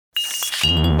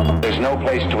There's no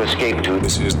place to escape to.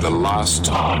 This is the last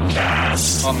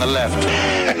podcast. On the left.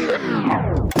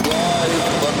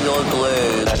 From your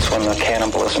glade. That's when the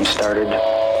cannibalism started.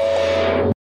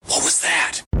 What was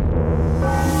that?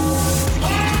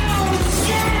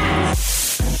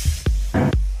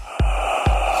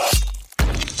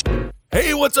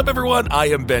 Hey, what's up, everyone? I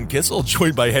am Ben Kissel,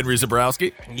 joined by Henry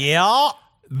Zabrowski. Yeah.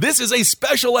 This is a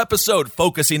special episode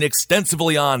focusing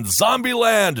extensively on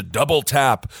Zombieland Double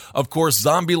Tap. Of course,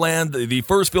 Zombieland, the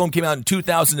first film, came out in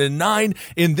 2009.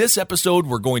 In this episode,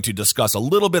 we're going to discuss a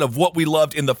little bit of what we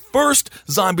loved in the first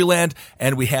Zombieland,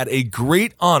 and we had a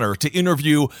great honor to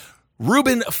interview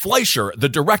Ruben Fleischer, the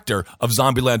director of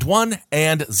Zombieland 1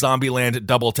 and Zombieland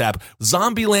Double Tap.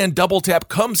 Zombieland Double Tap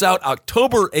comes out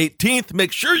October 18th.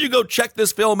 Make sure you go check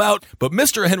this film out. But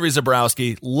Mr. Henry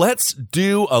Zabrowski, let's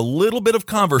do a little bit of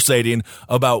conversating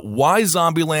about why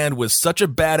Zombieland was such a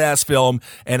badass film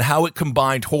and how it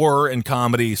combined horror and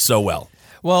comedy so well.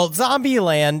 Well,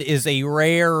 Zombieland is a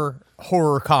rare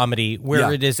horror comedy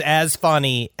where it is as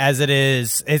funny as it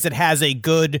has a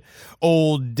good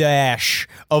old dash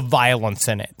of violence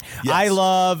in it. Yes. I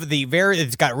love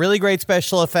it's got really great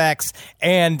special effects,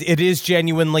 and it is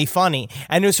genuinely funny.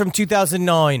 And it was from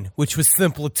 2009, which was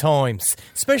simpler times,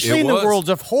 especially in the world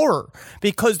of horror,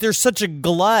 because there's such a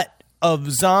glut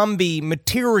of zombie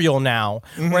material now,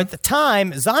 where at the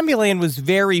time, Zombieland was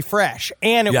very fresh,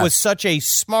 and it was such a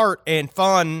smart and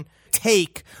fun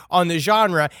take on the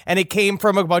genre, and it came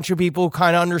from a bunch of people who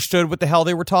kind of understood what the hell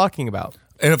they were talking about.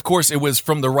 And of course, it was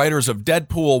from the writers of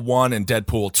Deadpool 1 and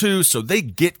Deadpool 2, so they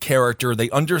get character, they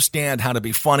understand how to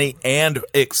be funny and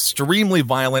extremely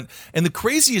violent. And the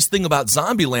craziest thing about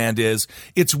Zombieland is,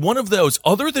 it's one of those,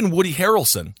 other than Woody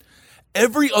Harrelson,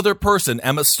 every other person,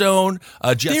 Emma Stone,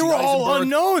 Jesse they were Eisenberg, all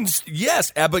unknowns.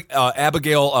 Yes,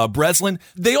 Abigail Breslin.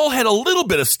 They all had a little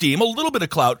bit of steam, a little bit of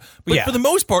clout. But for the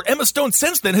most part, Emma Stone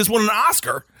since then has won an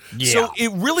Oscar. Yeah. So it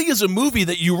really is a movie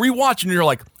that you rewatch and you're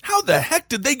like, how the heck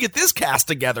did they get this cast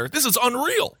together? This is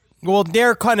unreal. Well,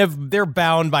 they're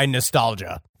bound by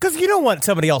nostalgia. Because you don't want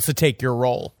somebody else to take your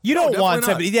role. You don't want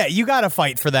somebody. Yeah, you got to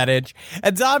fight for that edge.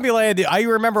 At Zombieland, I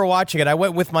remember watching it. I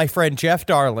went with my friend Jeff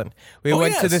Darlin. We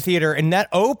went to the theater, and that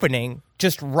opening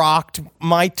just rocked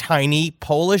my tiny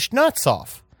Polish nuts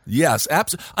off. Yes,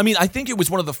 absolutely. I mean, I think it was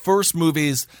one of the first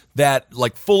movies that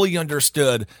fully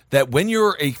understood that when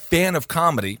you're a fan of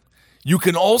comedy, you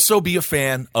can also be a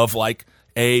fan of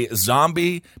a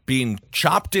zombie being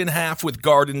chopped in half with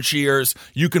garden shears.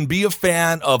 You can be a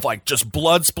fan of just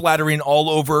blood splattering all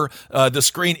over the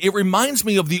screen. It reminds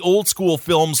me of the old school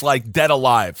films like Dead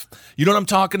Alive. You know what I'm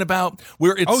talking about?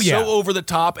 Where it's so over the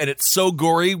top and it's so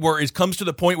gory, where it comes to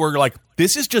the point where you're like,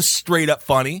 this is just straight up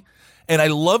funny. And I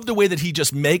love the way that he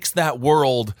just makes that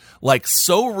world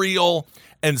so real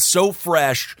and so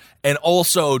fresh and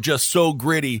also just so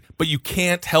gritty, but you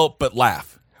can't help but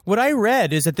laugh. What I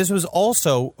read is that this was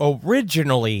also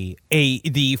originally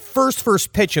the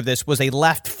first pitch of this was a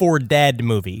Left 4 Dead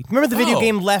movie. Remember the video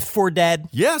game Left 4 Dead?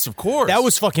 Yes, of course. That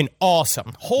was fucking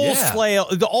awesome. All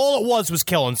it was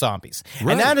killing zombies.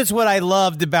 Right. And that is what I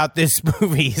loved about this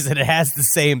movie, is that it has the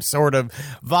same sort of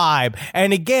vibe.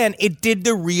 And again, it did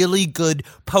the really good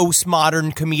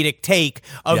postmodern comedic take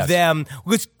of them,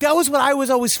 which that was what I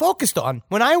was always focused on.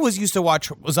 When I used to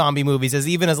watch zombie movies,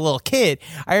 even as a little kid,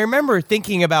 I remember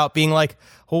thinking about being like,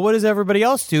 well, what does everybody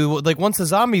else do? Once the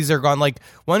zombies are gone, why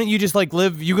don't you just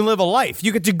live? You can live a life.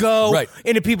 You get to go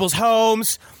into people's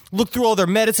homes, look through all their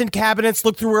medicine cabinets,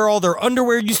 look through where all their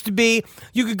underwear used to be.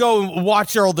 You could go and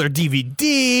watch all their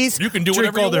DVDs. You can do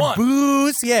drink whatever you all their want.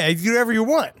 booze. Yeah, you do whatever you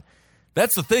want.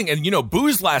 That's the thing. And,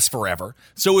 booze lasts forever.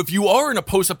 So if you are in a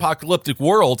post-apocalyptic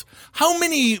world, how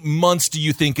many months do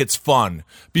you think it's fun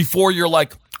before you're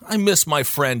like, I miss my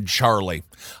friend Charlie?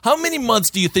 How many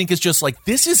months do you think is just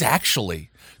this is actually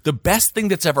the best thing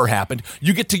that's ever happened?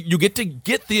 You get to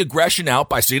get the aggression out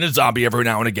by seeing a zombie every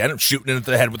now and again and shooting it at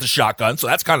the head with a shotgun, so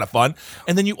that's kind of fun.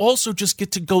 And then you also just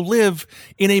get to go live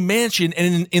in a mansion,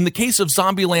 and in the case of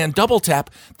Zombieland Double Tap,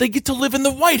 they get to live in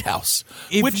the White House.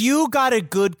 If you got a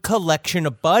good collection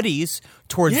of buddies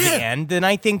towards the end, then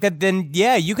I think that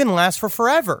you can last for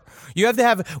forever. You have to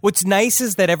have, what's nice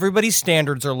is that everybody's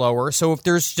standards are lower, so if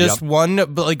there's just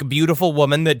one beautiful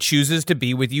woman that chooses to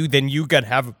be with you, then you can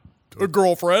have a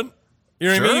girlfriend. You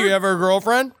know what I mean? You have a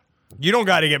girlfriend. You don't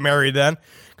got to get married then,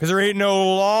 because there ain't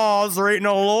no laws, there ain't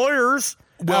no lawyers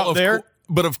out there.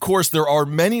 But of course, there are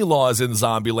many laws in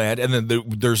Zombieland, and then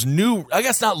there's new, I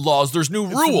guess not laws, there's new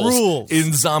rules in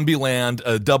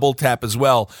Zombieland Double Tap as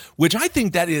well, which I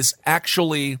think that is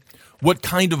actually what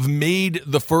kind of made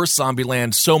the first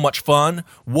Zombieland so much fun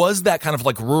was that kind of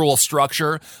like rural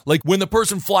structure. Like when the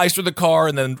person flies through the car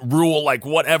and then rule, like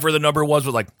whatever the number was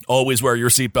like, always wear your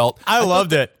seatbelt. I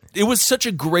loved it. It was such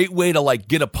a great way to like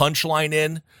get a punchline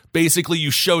in. Basically,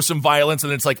 you show some violence,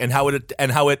 and it's like, and how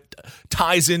it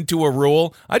ties into a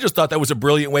rule. I just thought that was a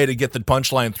brilliant way to get the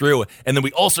punchline through. And then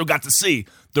we also got to see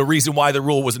the reason why the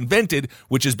rule was invented,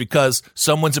 which is because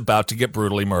someone's about to get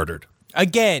brutally murdered.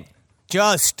 Again,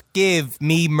 just give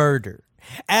me murder.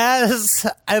 As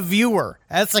a viewer,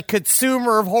 as a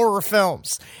consumer of horror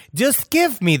films, just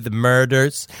give me the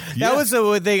murders. Yeah. That was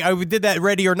a thing. I did that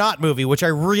Ready or Not movie, which I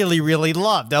really, really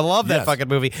loved. I love that fucking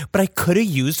movie, but I could have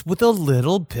used with a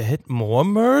little bit more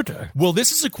murder. Well,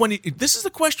 this is the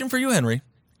question for you, Henry.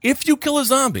 If you kill a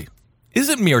zombie, is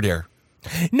it murder?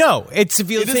 No, it's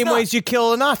the same not. way as you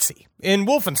kill a Nazi in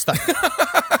Wolfenstein.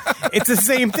 It's the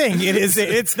same thing.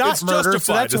 It's not It's murder, so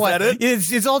justified. that's Is why that it?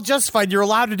 it's all justified. You're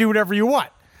allowed to do whatever you want.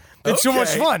 It's so much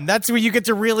Okay. fun. That's where you get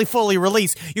to really fully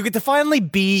release. You get to finally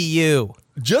be you.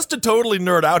 Just to totally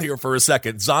nerd out here for a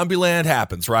second, Zombieland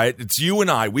happens, right? It's you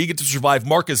and I. We get to survive.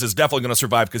 Marcus is definitely going to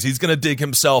survive because he's going to dig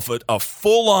himself a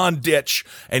full-on ditch,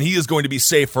 and he is going to be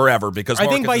safe forever because I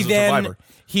Marcus think by is a then survivor.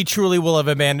 he truly will have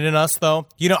abandoned us, though.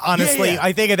 You know, honestly, Yeah.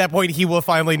 I think at that point he will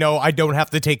finally know I don't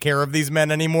have to take care of these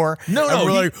men anymore. No, and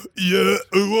we're he- like, yeah,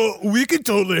 well, we can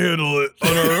totally handle it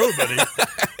on our own,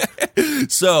 buddy.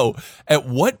 So, at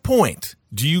what point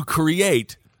do you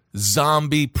create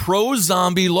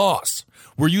pro-zombie laws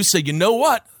where you say, you know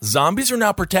what? Zombies are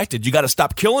now protected. You got to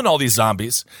stop killing all these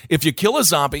zombies. If you kill a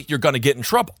zombie, you're going to get in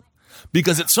trouble.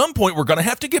 Because at some point, we're going to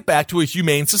have to get back to a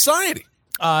humane society.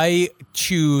 I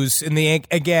choose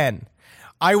again,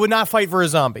 I would not fight for a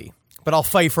zombie, but I'll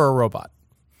fight for a robot.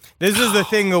 This is the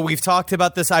thing that we've talked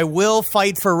about this. I will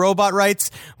fight for robot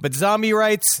rights, but zombie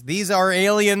rights, these are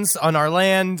aliens on our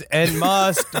land and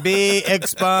must be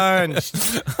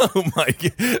expunged. Oh my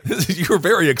God. You're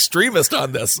very extremist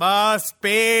on this. Must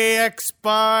be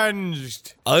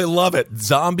expunged. I love it.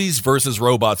 Zombies versus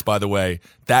robots, by the way.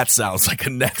 That sounds like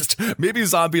a next. Maybe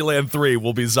Zombieland 3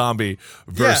 will be zombie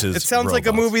versus it sounds like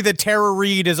a robots. movie that Tara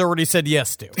Reid has already said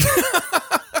yes to.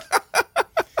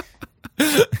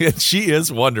 And she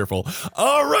is wonderful.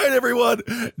 All right, everyone.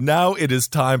 Now it is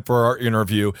time for our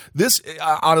interview. This,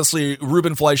 honestly,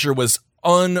 Ruben Fleischer was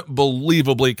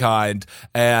unbelievably kind,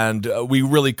 and we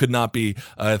really could not be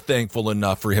thankful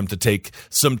enough for him to take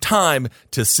some time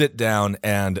to sit down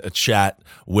and chat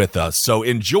with us. So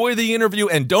enjoy the interview,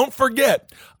 and don't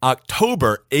forget,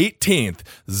 October 18th,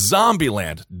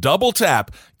 Zombieland, double tap.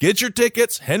 Get your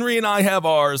tickets. Henry and I have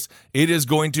ours. It is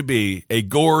going to be a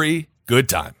gory good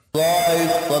time.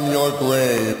 Live from your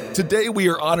grave. Today, we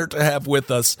are honored to have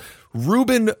with us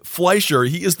Ruben Fleischer.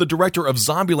 He is the director of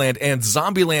Zombieland and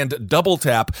Zombieland Double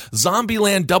Tap.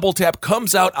 Zombieland Double Tap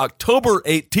comes out October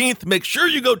 18th. Make sure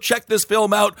you go check this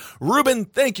film out. Ruben,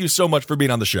 thank you so much for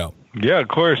being on the show. Yeah, of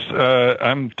course.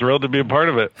 I'm thrilled to be a part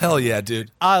of it. Hell yeah,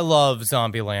 dude. I love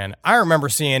Zombieland. I remember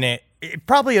seeing it. It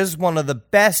probably is one of the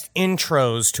best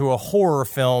intros to a horror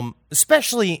film,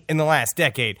 especially in the last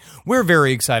decade. We're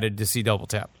very excited to see Double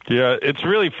Tap. Yeah, it's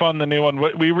really fun, the new one.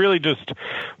 We really just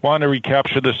want to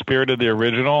recapture the spirit of the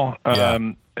original.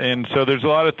 And so there's a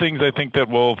lot of things I think that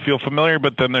will feel familiar,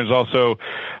 but then there's also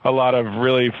a lot of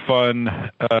really fun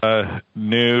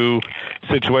new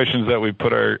situations that we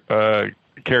put our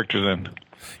characters in.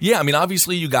 Yeah, I mean,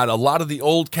 obviously, you got a lot of the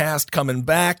old cast coming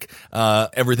back.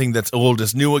 Everything that's old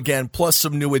is new again, plus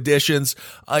some new additions.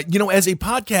 As a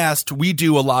podcast, we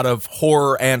do a lot of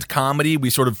horror and comedy. We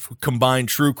sort of combine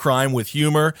true crime with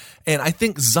humor. And I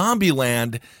think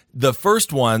Zombieland, the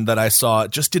first one that I saw,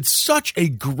 just did such a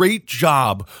great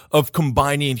job of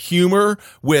combining humor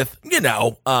with,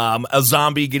 a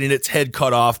zombie getting its head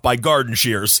cut off by garden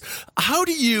shears. How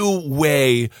do you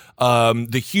weigh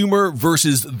the humor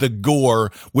versus the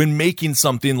gore when making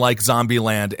something like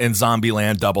Zombieland and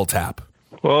Zombieland Double Tap?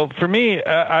 Well, for me,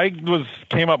 I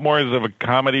came up more as of a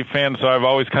comedy fan, so I've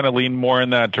always kind of leaned more in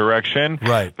that direction.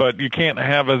 Right. But you can't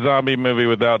have a zombie movie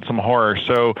without some horror.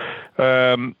 So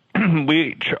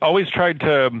we always tried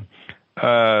to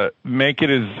make it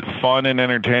as fun and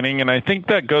entertaining, and I think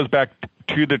that goes back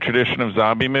to the tradition of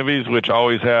zombie movies, which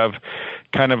always have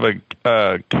kind of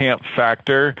a camp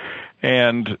factor.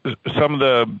 And some of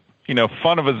the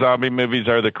fun of a zombie movies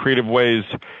are the creative ways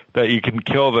that you can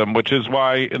kill them, which is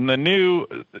why in the new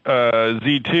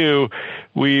Z2,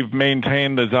 we've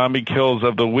maintained the zombie kills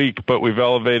of the week, but we've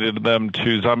elevated them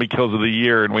to zombie kills of the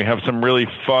year, and we have some really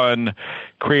fun,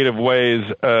 creative ways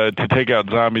to take out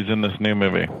zombies in this new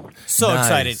movie. So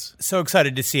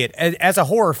excited to see it. As a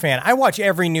horror fan, I watch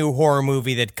every new horror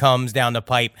movie that comes down the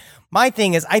pipe. My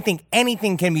thing is, I think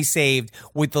anything can be saved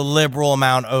with the liberal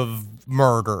amount of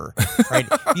murder, right?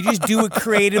 You just do it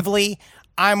creatively,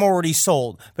 I'm already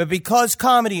sold. But because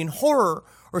comedy and horror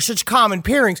are such common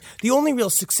pairings, the only real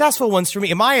successful ones for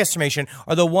me, in my estimation,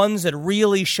 are the ones that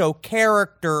really show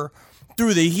character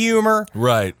through the humor.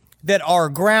 Right. That are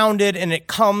grounded, and it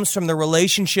comes from the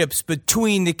relationships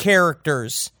between the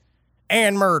characters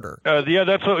and murder. Yeah,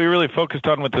 that's what we really focused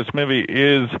on with this movie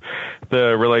is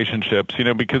the relationships,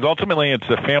 because ultimately it's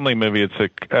a family movie. It's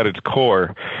at its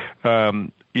core.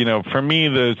 For me,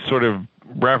 the sort of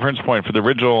reference point for the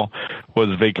original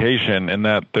was vacation, in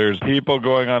that there's people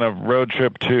going on a road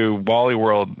trip to Wally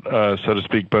World, so to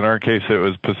speak, but in our case it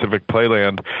was Pacific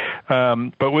Playland.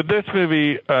 But with this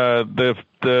movie,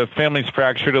 the family's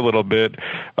fractured a little bit.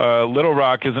 Little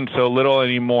Rock isn't so little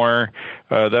anymore.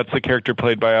 That's the character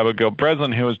played by Abigail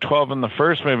Breslin, who was 12 in the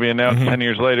first movie, and now it's 10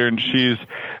 years later, and she's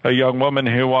a young woman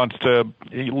who wants to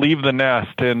leave the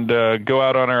nest and go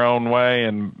out on her own way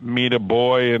and meet a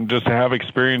boy and just have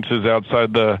experiences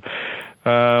outside the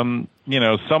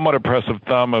somewhat oppressive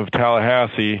thumb of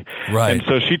Tallahassee. Right. And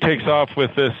so she takes off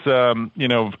with this,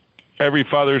 every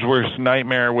father's worst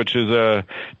nightmare, which is a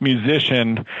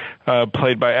musician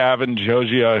played by Avin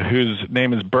Jogia, whose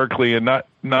name is Berkeley. And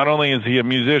not only is he a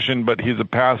musician, but he's a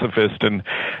pacifist. And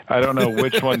I don't know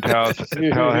which one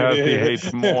Tallahassee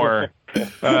hates more.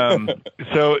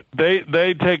 So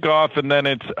they take off, and then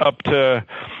it's up to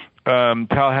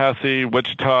Tallahassee,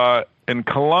 Wichita, and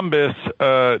Columbus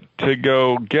to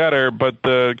go get her. But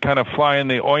the kind of fly in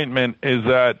the ointment is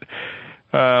that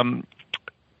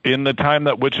in the time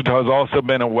that Wichita has also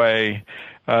been away,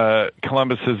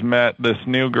 Columbus has met this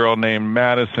new girl named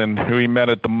Madison, who he met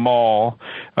at the mall,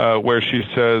 where she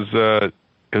says, it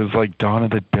was like Dawn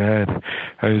of the Dead.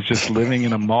 I was just living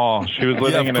in a mall. She was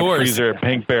living in a freezer at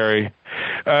Pinkberry.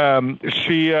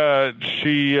 She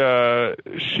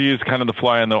is kind of the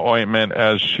fly in the ointment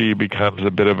as she becomes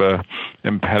a bit of a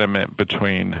impediment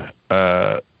between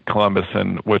Columbus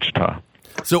and Wichita.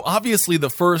 So obviously the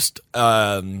first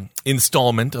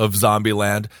installment of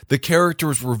Zombieland, the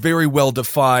characters were very well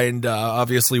defined.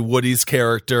 Obviously Woody's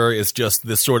character is just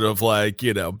this sort of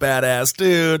badass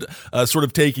dude, sort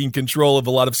of taking control of a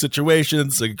lot of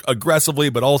situations aggressively,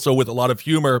 but also with a lot of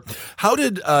humor. How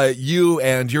did you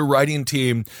and your writing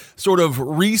team sort of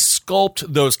resculpt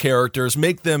those characters,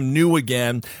 make them new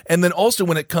again? And then also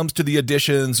when it comes to the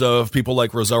additions of people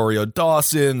like Rosario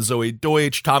Dawson, Zoe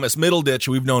Deutsch, Thomas Middleditch,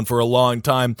 who we've known for a long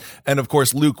time, and of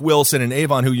course Luke Wilson and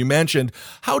Avon, who you mentioned,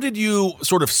 how did you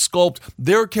sort of sculpt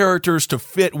their characters to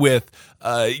fit with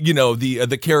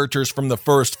the characters from the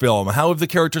first film? How have the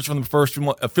characters from the first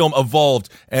film evolved,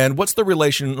 and what's the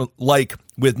relation like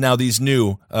with now these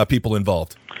new people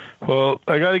involved? Well,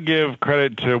 I got to give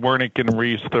credit to Wernick and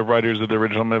Reese, the writers of the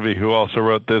original movie, who also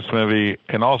wrote this movie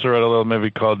and also wrote a little movie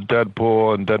called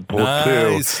Deadpool and Deadpool 2.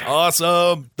 Nice.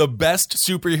 Awesome. The best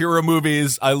superhero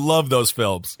movies. I love those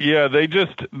films. Yeah,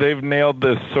 they've nailed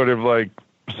this sort of like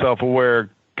self-aware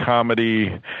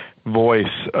comedy voice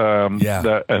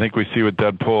that I think we see with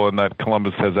Deadpool and that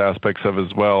Columbus has aspects of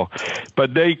as well.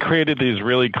 But they created these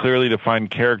really clearly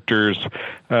defined characters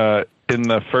in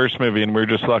the first movie, and we're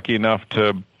just lucky enough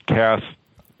to cast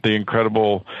the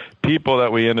incredible people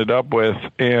that we ended up with,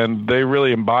 and they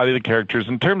really embody the characters.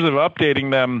 In terms of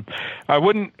updating them, I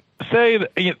wouldn't say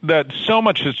that so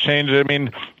much has changed. I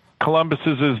mean, Columbus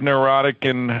is as neurotic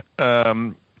and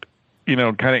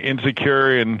kind of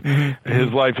insecure, and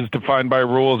his life is defined by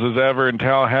rules as ever, and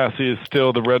Tallahassee is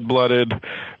still the red-blooded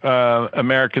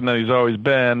American that he's always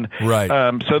been. Right.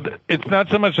 So it's not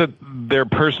so much that their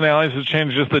personalities have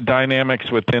changed, just the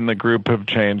dynamics within the group have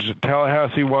changed.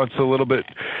 Tallahassee wants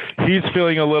he's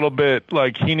feeling a little bit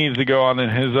like he needs to go on in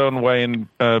his own way and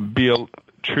be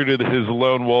true to his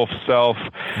lone wolf self.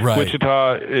 Right.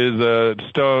 Wichita is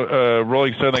a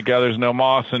rolling stone that gathers no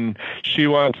moss, and she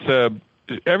wants to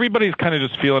everybody's kind of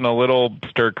just feeling a little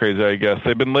stir crazy, I guess.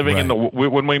 They've been living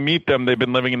when we meet them, they've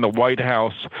been living in the White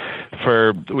House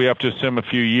for, we have to assume, a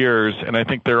few years, and I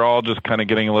think they're all just kind of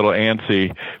getting a little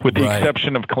antsy, with the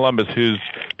exception of Columbus, whose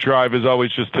drive is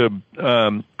always just to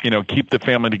keep the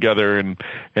family together, and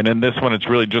in this one it's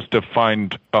really just to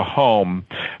find a home,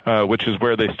 which is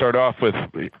where they start off with.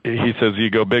 He says, you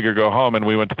go big or go home, and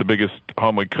we went to the biggest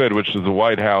home we could, which is the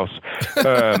White House.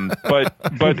 But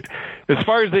as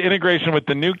far as the integration with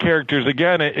the new characters,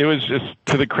 again, it was just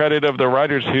to the credit of the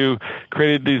writers who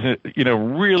created these,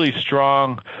 really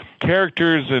strong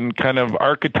characters and kind of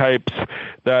archetypes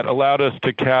that allowed us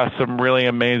to cast some really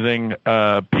amazing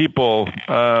people.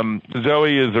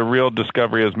 Zoe is a real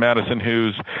discovery as Madison,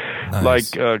 who's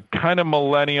like a kind of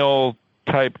millennial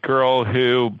type girl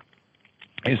who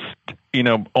is,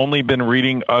 only been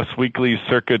reading Us Weekly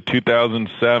circa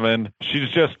 2007. She's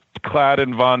just clad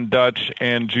in Von Dutch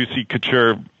and Juicy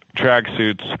Couture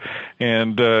tracksuits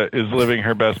and is living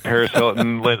her best Paris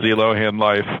Hilton, Lindsay Lohan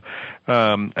life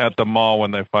at the mall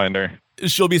when they find her.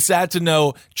 She'll be sad to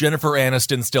know Jennifer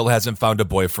Aniston still hasn't found a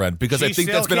boyfriend because I think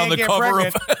that's been on the cover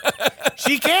of.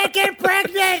 She can't get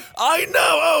pregnant. I know.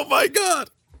 Oh my God.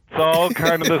 It's all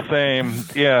kind of the same.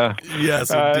 Yeah. Yes,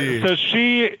 indeed. So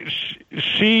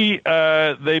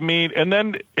they meet, and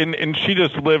then and she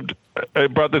just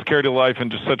brought this character to life in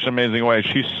just such an amazing way.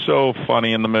 She's so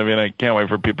funny in the movie, and I can't wait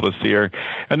for people to see her.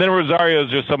 And then Rosario is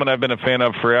just someone I've been a fan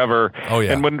of forever. Oh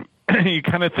yeah. And when you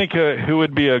kind of think who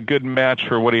would be a good match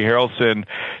for Woody Harrelson,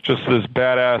 just this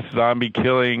badass zombie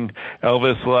killing,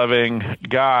 Elvis loving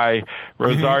guy,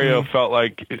 Rosario felt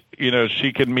like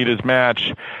she could meet his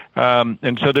match.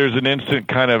 And so there's an instant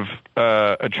kind of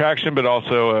attraction, but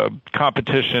also a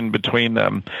competition between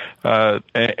them.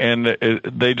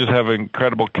 They just have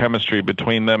incredible chemistry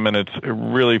between them, and it's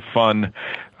really fun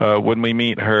when we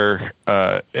meet her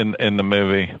in the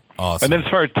movie. Awesome. And then as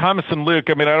far as Thomas and Luke,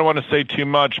 I don't want to say too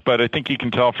much, but I think you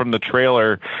can tell from the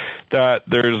trailer that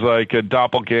there's like a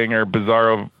doppelganger,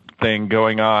 bizarro thing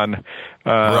going on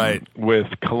with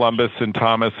Columbus and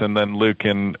Thomas, and then Luke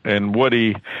and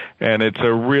Woody, and it's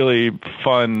a really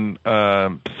fun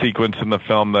sequence in the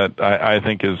film that I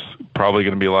think is probably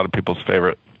going to be a lot of people's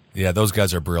favorite. Yeah, those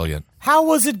guys are brilliant. How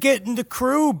was it getting the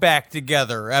crew back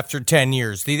together after 10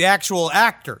 years? The actual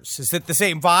actors, is it the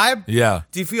same vibe? Yeah.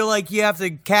 Do you feel like you have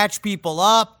to catch people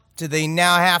up? Do they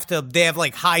now they have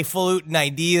like highfalutin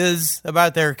ideas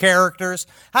about their characters?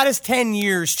 How does 10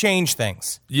 years change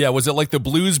things? Yeah, was it like the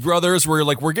Blues Brothers where you're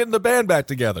like, we're getting the band back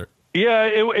together? Yeah,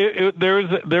 there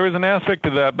was an aspect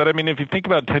of that, but if you think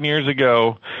about 10 years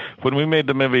ago, when we made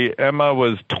the movie, Emma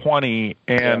was 20,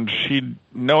 and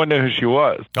no one knew who she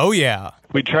was. Oh yeah,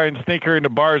 we'd try and sneak her into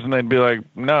bars, and they'd be like,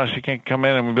 "No, she can't come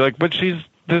in," and we'd be like, "But she's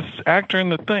this actor in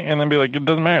the thing," and then be like, "It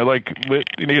doesn't matter." Like,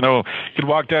 you could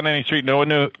walk down any street, no one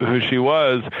knew who she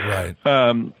was. Right.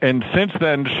 And since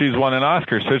then, she's won an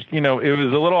Oscar. So it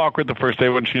was a little awkward the first day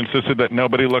when she insisted that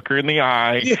nobody look her in the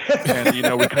eye, and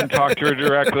we couldn't talk to her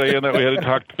directly, and that we had to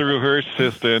talk through her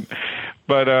assistant.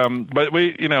 But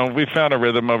we found a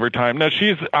rhythm over time. No,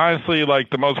 she's honestly like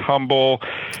the most humble.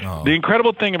 Oh. The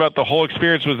incredible thing about the whole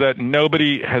experience was that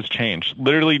nobody has changed.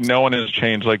 Literally, no one has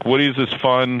changed. Like Woody's as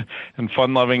fun and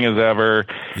fun-loving as ever.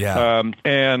 Yeah.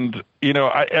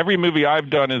 Every movie I've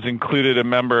done has included a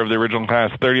member of the original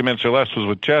cast. 30 Minutes or Less was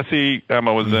with Jesse.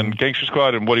 Emma was in Gangster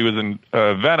Squad, and Woody was in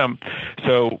Venom.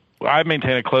 So I've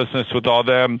maintained a closeness with all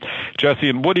them. Jesse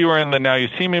and Woody were in the Now You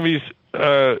See movies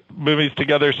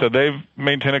together, so they've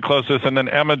maintained a closeness, and then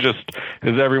Emma just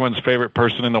is everyone's favorite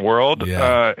person in the world.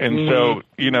 Yeah. So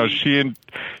she and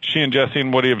Jesse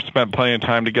and Woody have spent plenty of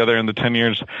time together in the 10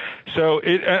 years. So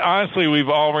honestly, we've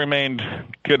all remained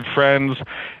good friends,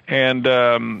 and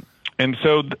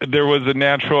so there was a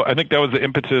natural, I think that was the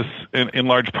impetus in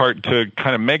large part to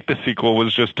kind of make the sequel,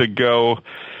 was just to go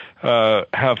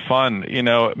have fun,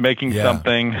 making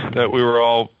something that we were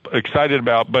all excited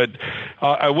about. But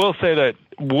I will say that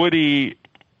Woody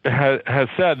has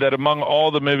said that among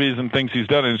all the movies and things he's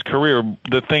done in his career,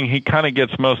 the thing he kind of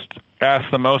gets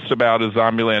asked the most about is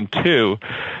Zombieland 2.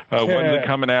 When's it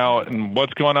coming out and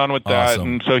what's going on with that?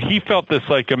 Awesome. And so he felt this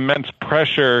like immense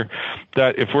pressure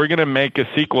that if we're going to make a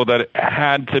sequel, that it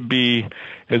had to be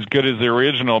as good as the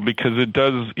original, because it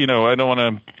does, I don't want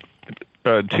to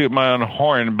toot my own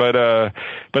horn, but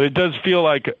it does feel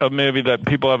like a movie that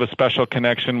people have a special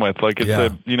connection with. Like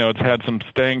it's had some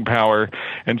staying power,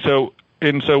 and so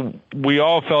we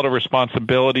all felt a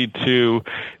responsibility to,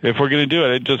 if we're going to do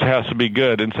it, it just has to be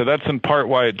good. And so that's in part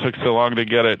why it took so long to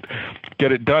get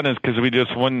it done, is because we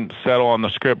just wouldn't settle on the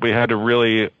script. We had to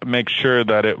really make sure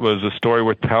that it was a story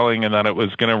worth telling and that it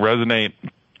was going to resonate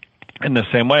in the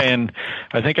same way. And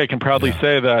I think I can proudly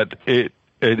say that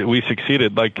we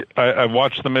succeeded. Like I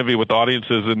watched the movie with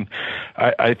audiences, and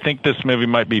I think this movie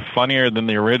might be funnier than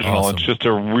the original. Awesome. It's just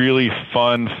a really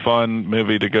fun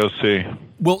movie to go see.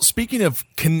 Well, speaking of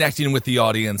connecting with the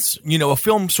audience, a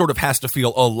film sort of has to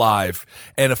feel alive,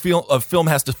 and a film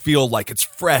has to feel like it's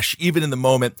fresh, even in the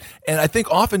moment. And I think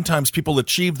oftentimes people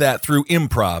achieve that through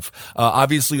improv.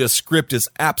 Obviously, a script is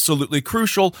absolutely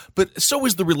crucial, but so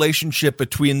is the relationship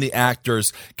between the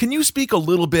actors. Can you speak a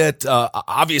little bit?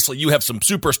 Obviously, you have some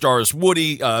superstars: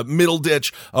 Woody,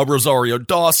 Middleditch, Rosario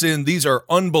Dawson. These are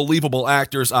unbelievable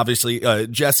actors. Obviously,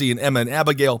 Jesse and Emma and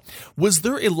Abigail. Was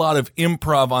there a lot of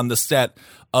improv on the set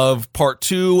of part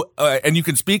 2, and you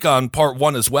can speak on part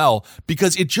 1 as well,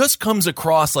 because it just comes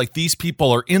across like these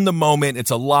people are in the moment,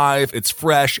 it's alive, it's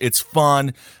fresh, it's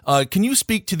fun. Can you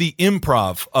speak to the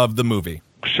improv of the movie?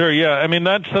 Sure, yeah. I mean,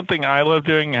 that's something I love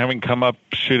doing, having come up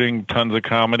shooting tons of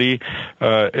comedy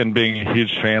and being a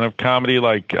huge fan of comedy.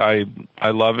 Like, I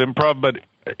love improv, but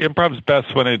improv's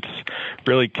best when it's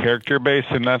really character-based,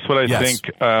 and that's what I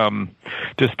think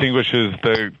distinguishes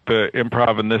the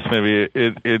improv in this movie.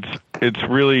 It's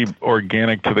really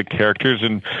organic to the characters,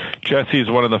 and Jesse's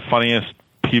one of the funniest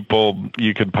people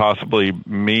you could possibly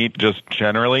meet just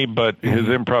generally, but his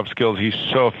improv skills, he's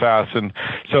so fast and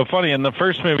so funny. In the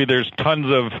first movie, there's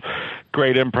tons of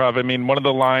great improv. I mean, one of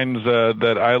the lines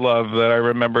that I love that I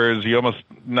remember is, "You almost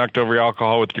knocked over your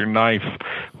alcohol with your knife,"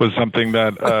 was something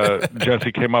that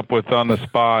Jesse came up with on the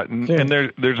spot. And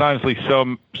there's honestly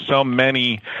so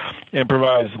many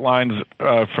improvised lines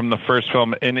from the first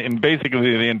film, and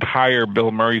basically the entire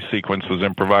Bill Murray sequence was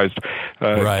improvised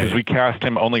because we cast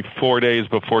him only 4 days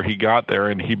before he got there,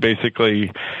 and he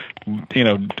basically, he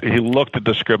looked at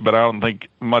the script, but I don't think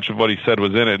much of what he said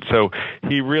was in it. So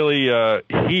he really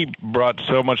he brought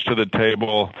so much to the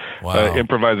table,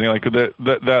 improvising. Like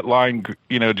that line, do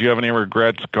you have any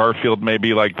regrets, Garfield?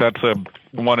 Maybe, like, that's a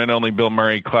one and only Bill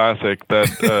Murray classic that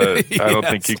I don't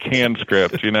think you can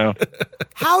script.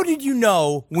 How did you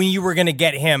know when you were going to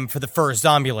get him for the first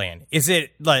Zombieland? Is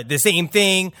it like the same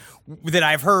thing that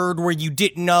I've heard where you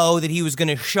didn't know that he was going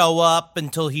to show up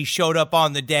until he showed up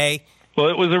on the day? Well,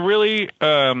 it was a really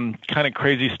kind of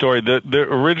crazy story. The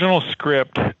original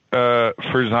script for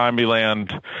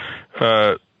Zombieland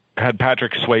had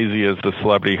Patrick Swayze as the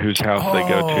celebrity whose house they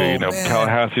go to.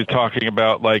 Tallahassee's talking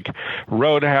about, like,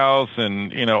 Roadhouse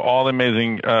and, all the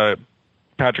amazing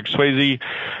Patrick Swayze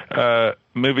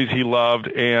movies he loved.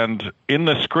 And in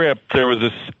the script, there was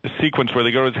this sequence where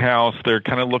they go to his house. They're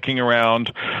kind of looking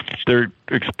around. They're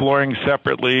exploring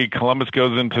separately. Columbus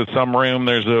goes into some room.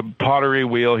 There's a pottery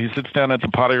wheel. He sits down at the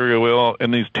pottery wheel,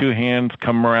 and these two hands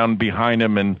come around behind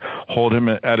him and hold him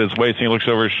at his waist. And he looks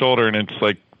over his shoulder, and it's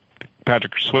like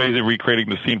Patrick Swayze recreating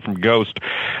the scene from Ghost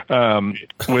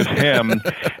with him.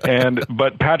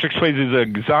 But Patrick Swayze is a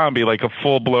zombie, like a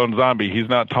full-blown zombie. He's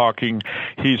not talking.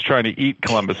 He's trying to eat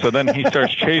Columbus. So then he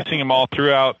starts chasing him all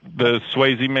throughout the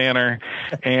Swayze manor.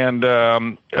 And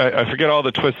I forget all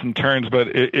the twists and turns, but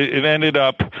it ended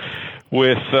up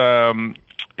with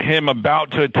him about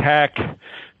to attack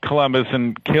Columbus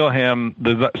and kill him,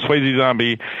 the Swayze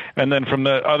zombie. And then from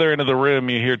the other end of the room,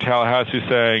 you hear Tallahassee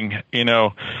saying,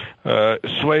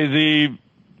 Swayze,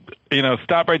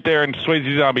 stop right there. And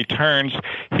Swayze zombie turns.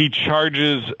 He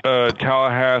charges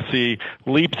Tallahassee,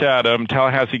 leaps at him.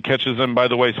 Tallahassee catches him by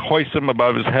the waist, hoists him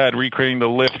above his head, recreating the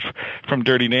lift from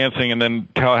Dirty Dancing. And then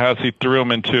Tallahassee threw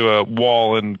him into a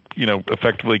wall and,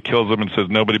 effectively kills him and says,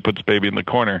 "Nobody puts baby in the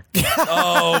corner."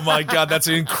 Oh, my God. That's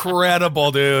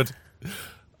incredible, dude.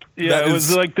 Yeah, it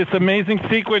was like this amazing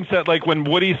sequence that, like, when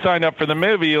Woody signed up for the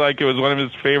movie, like, it was one of his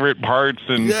favorite parts,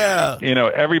 and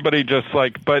everybody just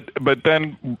like. But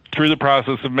then through the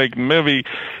process of making the movie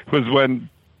was when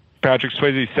Patrick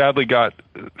Swayze sadly got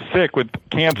sick with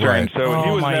cancer, and so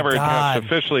he was never attached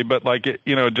officially, but like it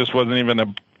just wasn't even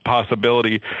a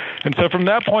possibility. And so from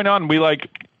that point on, we like.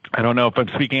 I don't know if I'm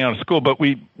speaking out of school, but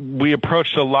we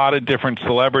approached a lot of different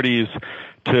celebrities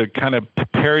to kind of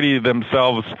parody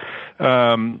themselves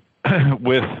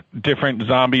with different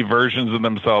zombie versions of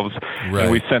themselves. Right.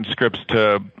 And we sent scripts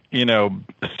to,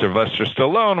 Sylvester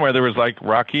Stallone, where there was like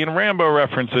Rocky and Rambo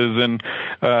references, and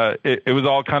it was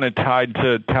all kind of tied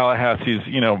to Tallahassee's,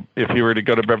 if he were to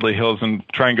go to Beverly Hills and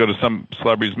try and go to some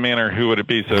celebrity's manor, who would it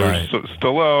be? So right.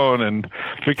 Stallone, and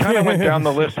we kind of went down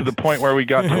the list to the point where we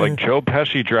got to like Joe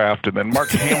Pesci draft and then Mark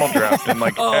Hamill draft, and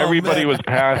like everybody was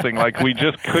passing. Like we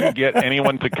just couldn't get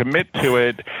anyone to commit to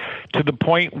it, to the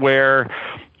point where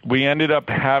we ended up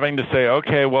having to say,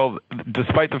 okay, well,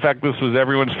 despite the fact this was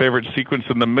everyone's favorite sequence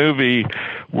in the movie,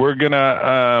 we're going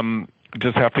to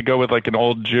just have to go with like an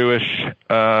old Jewish,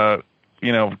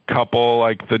 couple.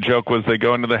 Like the joke was they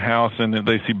go into the house and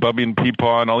they see Bubby and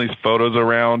Peepaw and all these photos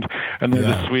around, and they're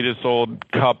the sweetest old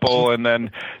couple, and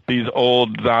then these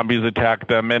old zombies attack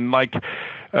them. And like,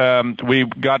 we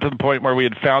got to the point where we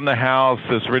had found the house,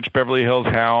 this rich Beverly Hills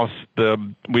house.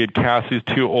 We had cast these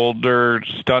two older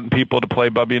stunt people to play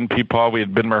Bubby and Peepaw. We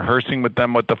had been rehearsing with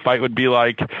them what the fight would be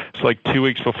like. It's like 2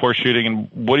 weeks before shooting, and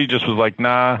Woody just was like,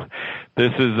 "Nah,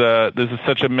 this is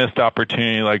such a missed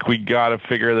opportunity. Like, we got to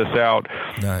figure this out."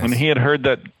 Nice. And he had heard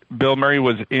that Bill Murray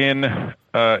was in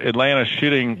Atlanta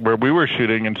shooting where we were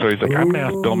shooting, and so he's like, "I'm going to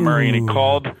ask Bill Murray." And he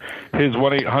called his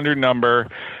 1-800 number,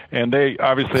 and they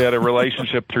obviously had a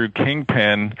relationship through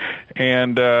Kingpin.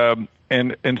 And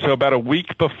so about a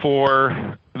week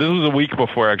before, this was a week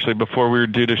before actually, before we were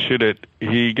due to shoot it,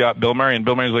 he got Bill Murray, and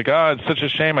Bill Murray's like, "Oh, it's such a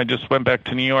shame. I just went back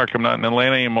to New York. I'm not in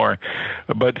Atlanta anymore."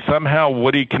 But somehow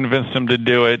Woody convinced him to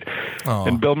do it. Oh.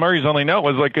 And Bill Murray's only note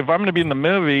was like, "If I'm going to be in the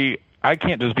movie, I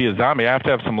can't just be a zombie. I have to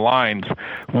have some lines.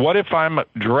 What if I'm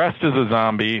dressed as a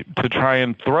zombie to try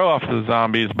and throw off the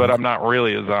zombies, but I'm not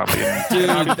really a zombie?" Dude,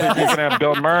 Obviously, if you're going to have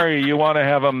Bill Murray, you want to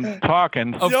have him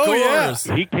talking. Of course.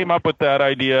 He came up with that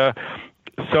idea.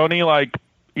 Sony,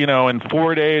 in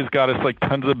 4 days, got us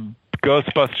tons of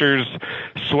Ghostbusters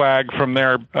swag from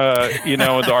there.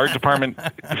 The art department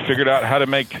figured out how to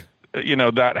make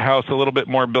that house a little bit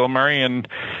more Bill Murray, and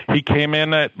he came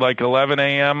in at 11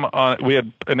 a.m. We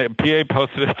had a PA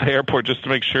posted at the airport just to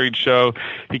make sure he'd show.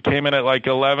 He came in at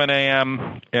 11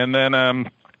 a.m. and then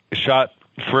shot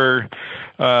for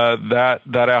that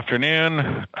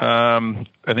afternoon. I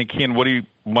think he and Woody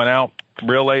went out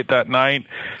real late that night.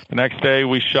 The next day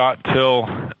we shot till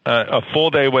a full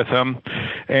day with him,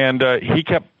 and he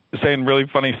kept saying really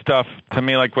funny stuff to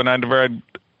me, like whenever I'd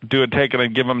do a take and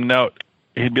I'd give him a note,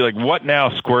 he'd be like, "What now,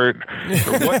 squirt?"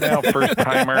 Or, "What now, first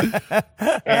timer?"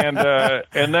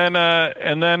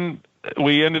 And then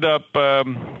we ended up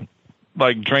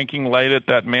drinking late at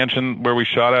that mansion where we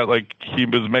shot at.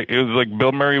 It was like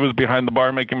Bill Murray was behind the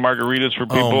bar making margaritas for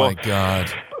people. Oh my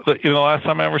God. The last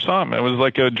time I ever saw him, it was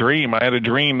like a dream. I had a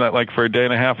dream that for a day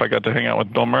and a half I got to hang out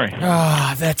with Bill Murray.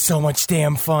 Ah, that's so much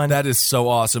damn fun. That is so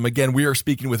awesome. Again, we are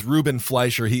speaking with Ruben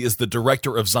Fleischer. He is the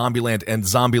director of Zombieland and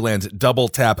Zombieland Double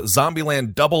Tap.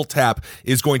 Zombieland Double Tap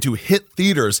is going to hit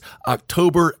theaters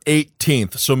October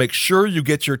 18th, so make sure you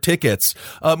get your tickets.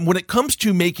 When it comes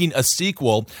to making a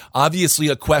sequel, obviously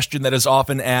a question that is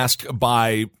often asked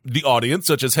by the audience,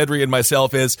 such as Henry and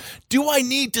myself, is, do I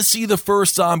need to see the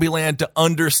first Zombieland to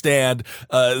understand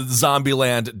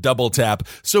Zombieland Double Tap?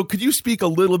 So could you speak a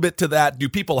little bit to that? Do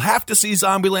people have to see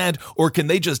Zombieland, or can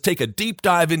they just take a deep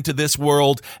dive into this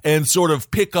world and sort of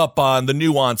pick up on the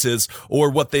nuances or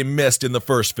what they missed in the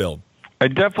first film? I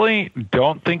definitely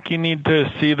don't think you need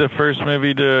to see the first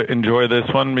movie to enjoy this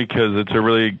one, because it's a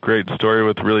really great story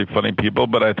with really funny people,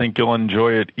 but I think you'll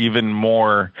enjoy it even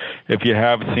more if you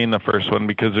have seen the first one,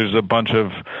 because there's a bunch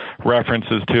of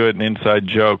references to it and inside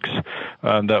jokes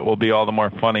that will be all the more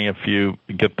funny if you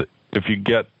get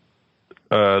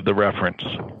the reference.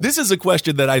 This is a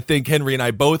question that I think Henry and I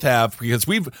both have, because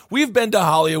we've been to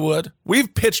Hollywood,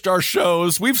 we've pitched our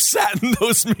shows, we've sat in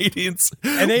those meetings,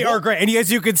 and they are great. And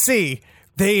as you can see,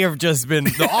 they have just been,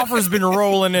 the offer's been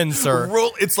rolling in, sir.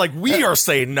 It's like we are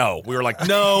saying no. We were like,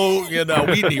 no, we're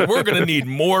going to need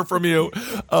more from you.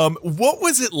 What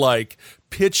was it like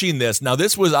pitching this? Now,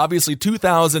 this was obviously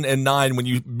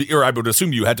 2009 or I would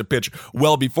assume you had to pitch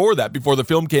well before that, before the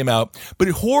film came out. But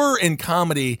horror and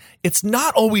comedy, it's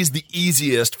not always the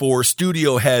easiest for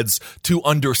studio heads to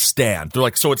understand. They're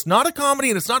like, so it's not a comedy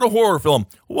and it's not a horror film.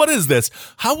 What is this?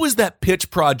 How was that pitch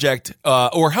project,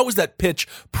 or how was that pitch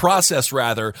process,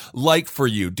 rather, like for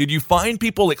you? Did you find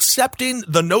people accepting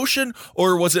the notion,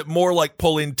 or was it more like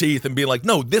pulling teeth and being like,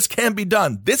 no, this can be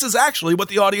done. This is actually what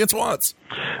the audience wants?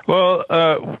 Well,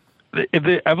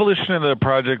 the evolution of the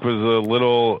project was a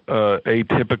little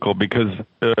atypical because,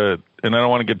 and I don't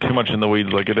want to get too much in the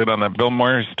weeds like I did on that Bill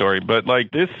Murray story, but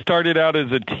this started out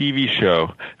as a TV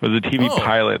show. It was a TV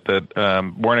pilot that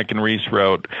Warnick and Reese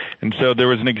wrote, and so there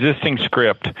was an existing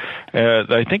script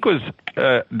that I think was,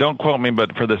 don't quote me,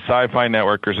 but for the Sci-Fi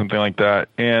Network or something like that.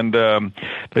 And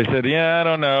they said, yeah, I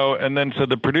don't know. And then so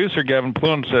the producer, Gavin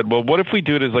Plume, said, well, what if we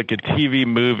do it as a TV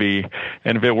movie?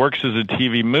 And if it works as a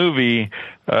TV movie,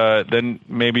 then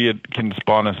maybe it can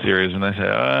spawn a series. And I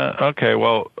said, okay,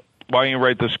 well, why don't you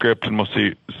write the script and we'll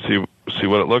see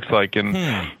what it looks like. And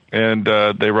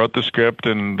they wrote the script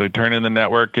and they turned in the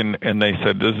network and they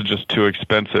said, this is just too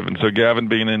expensive. And so Gavin,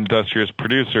 being an industrious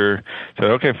producer,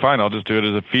 said, okay, fine, I'll just do it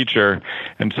as a feature.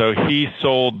 And so he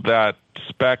sold that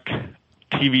spec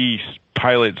TV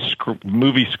pilot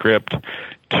movie script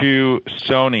to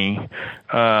Sony.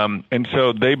 And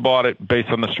so they bought it based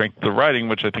on the strength of the writing,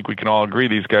 which I think we can all agree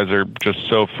these guys are just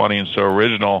so funny and so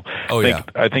original.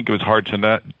 I think it was hard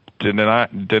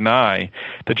deny.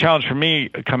 The challenge for me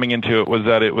coming into it was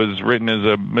that it was written as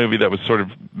a movie that was sort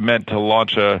of meant to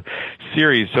launch a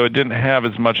series, so it didn't have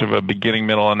as much of a beginning,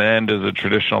 middle, and end as a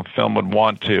traditional film would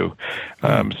want to.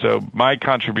 So my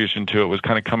contribution to it was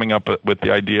kind of coming up with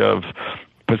the idea of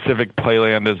Pacific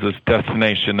Playland as this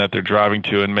destination that they're driving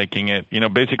to and making it,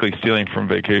 basically stealing from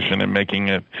Vacation and making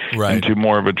it into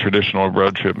more of a traditional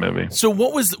road trip movie. So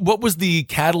what was the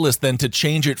catalyst then to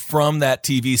change it from that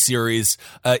TV series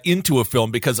into a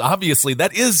film? Because obviously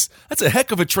that's a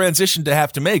heck of a transition to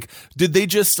have to make. Did they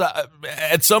just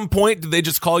at some point did they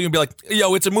just call you and be like,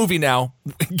 "Yo, it's a movie now,"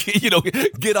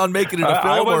 get on making it a film?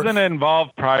 I wasn't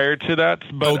involved prior to that,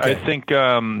 but okay.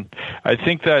 I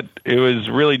think that it was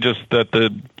really just that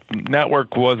the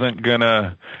network wasn't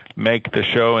gonna make the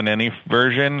show in any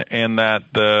version, and that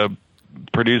the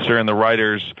producer and the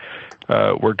writers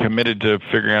were committed to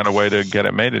figuring out a way to get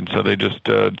it made, and so they just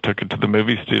took it to the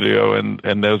movie studio,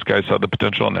 and those guys saw the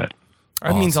potential in it.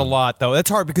 That means a lot, though. That's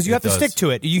hard because you have to stick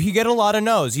to it. You get a lot of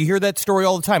no's. You hear that story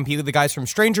all the time. People, the guys from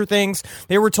Stranger Things,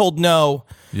 they were told no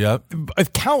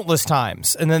countless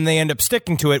times, and then they end up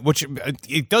sticking to it, which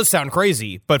it does sound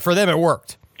crazy, but for them it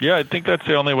worked. Yeah, I think that's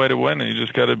the only way to win. And you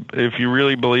just got to, if you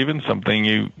really believe in something,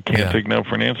 you can't take no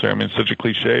for an answer. I mean, it's such a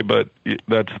cliche, but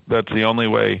that's the only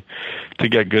way to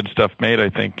get good stuff made, I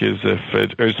think, is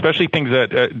especially things that,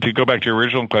 to go back to your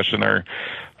original question,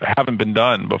 haven't been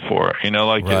done before.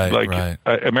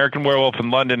 American Werewolf in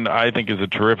London, I think, is a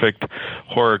terrific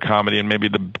horror comedy and maybe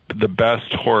the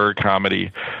best horror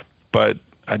comedy, but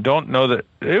I don't know that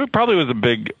it probably was a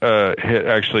big hit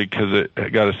actually because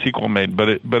it got a sequel made, but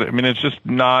I mean it's just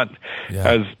not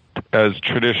as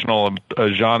traditional a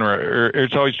genre.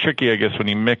 It's always tricky, I guess, when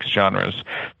you mix genres.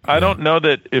 I don't know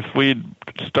that if we'd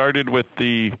started with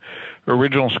the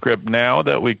original script now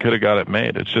that we could have got it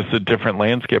made. It's just a different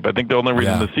landscape. I think the only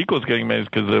reason the sequel is getting made is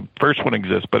because the first one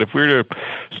exists. But if we were to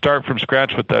start from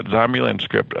scratch with that Zombieland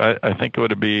script, I think it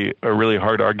would be a really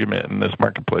hard argument in this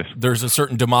marketplace. There's a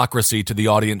certain democracy to the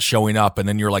audience showing up, and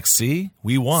then you're like, "See,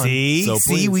 we won.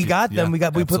 See, we got them.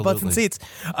 We put butts in seats."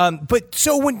 But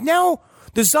so when now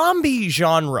the zombie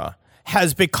genre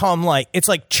has become it's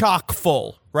like chock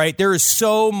full. Right? There is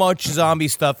so much zombie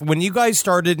stuff. When you guys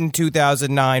started in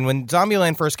 2009, when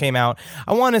Zombieland first came out,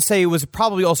 I want to say it was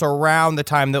probably also around the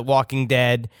time that Walking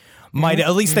Dead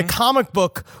at least the comic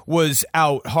book was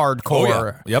out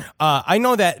hardcore. Oh, yeah. Yep. I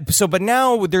know that. So, but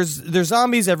now there's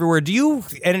zombies everywhere. Do you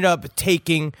ended up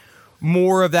taking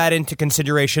more of that into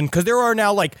consideration? Because there are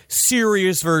now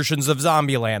serious versions of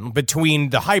Zombieland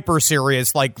between the hyper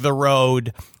serious like The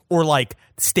Road or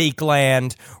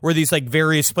Stakeland, or these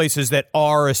various places that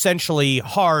are essentially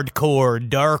hardcore,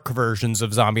 dark versions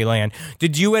of Zombieland.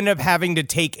 Did you end up having to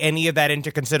take any of that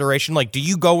into consideration? Do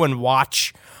you go and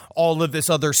watch all of this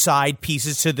other side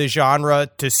pieces to the genre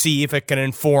to see if it can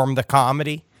inform the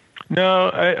comedy? No,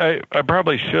 I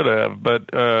probably should have, but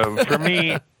for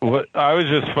me, I was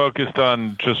just focused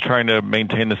on just trying to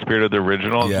maintain the spirit of the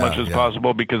original as much as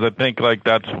possible, because I think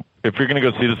that's, if you're going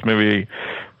to go see this movie,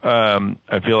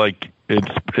 I feel like it's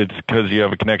because you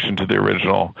have a connection to the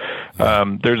original.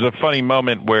 There's a funny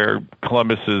moment where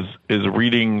Columbus is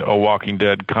reading a Walking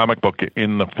Dead comic book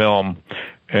in the film,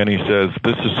 and he says,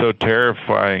 "This is so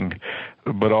terrifying,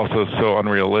 but also so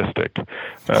unrealistic."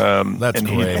 That's and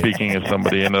great. He's speaking as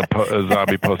somebody in a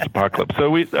zombie post-apocalypse.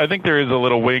 So I think there is a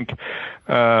little wink.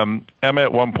 Emma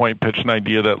at one point pitched an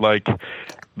idea that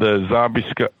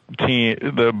the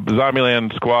the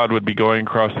Zombieland squad would be going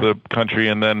across the country,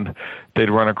 and then they'd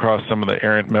run across some of the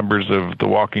errant members of The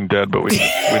Walking Dead, but we didn't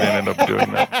end up doing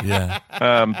that. Yeah.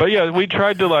 But we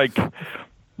tried to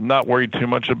not worry too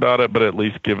much about it, but at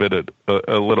least give it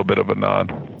a little bit of a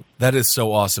nod. That is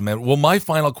so awesome, man. Well, my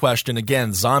final question,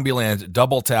 again, Zombieland,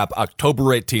 Double Tap, October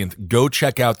 18th. Go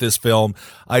check out this film.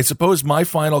 I suppose my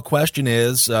final question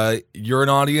is, you're an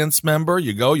audience member,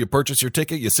 you go, you purchase your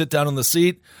ticket, you sit down in the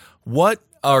seat. What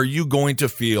are you going to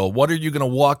feel? What are you going to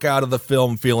walk out of the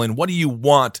film feeling? What do you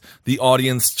want the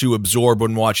audience to absorb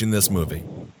when watching this movie?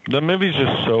 The movie's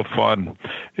just so fun.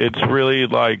 It's really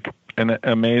an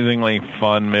amazingly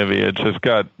fun movie. It's just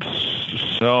got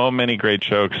so many great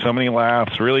jokes, so many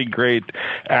laughs, really great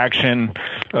action.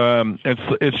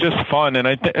 It's just fun, and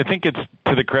I think it's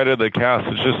to the credit of the cast.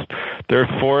 It's just they're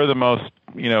four of the most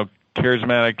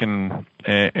charismatic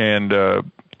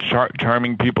and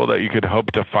charming people that you could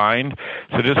hope to find.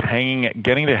 So just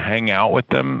getting to hang out with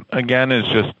them again is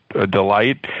just a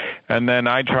delight. And then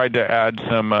I tried to add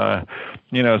some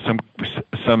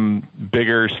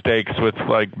bigger stakes with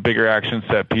bigger action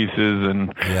set pieces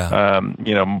and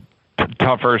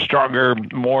tougher, stronger,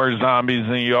 more zombies,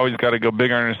 and you always got to go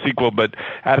bigger in a sequel. But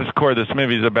at its core, this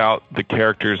movie is about the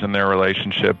characters and their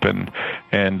relationship and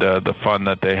the fun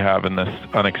that they have in this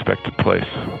unexpected place.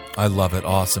 I love it.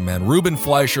 Awesome, man. Ruben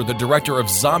Fleischer, the director of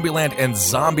Zombieland and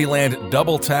Zombieland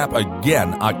Double Tap,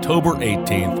 again, October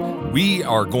 18th. We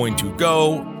are going to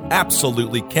go.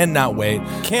 Absolutely. Cannot wait.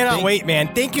 Cannot wait,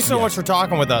 man. Thank you so much for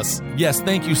talking with us. Yes,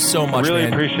 thank you so much, Really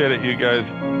man. appreciate it, you guys.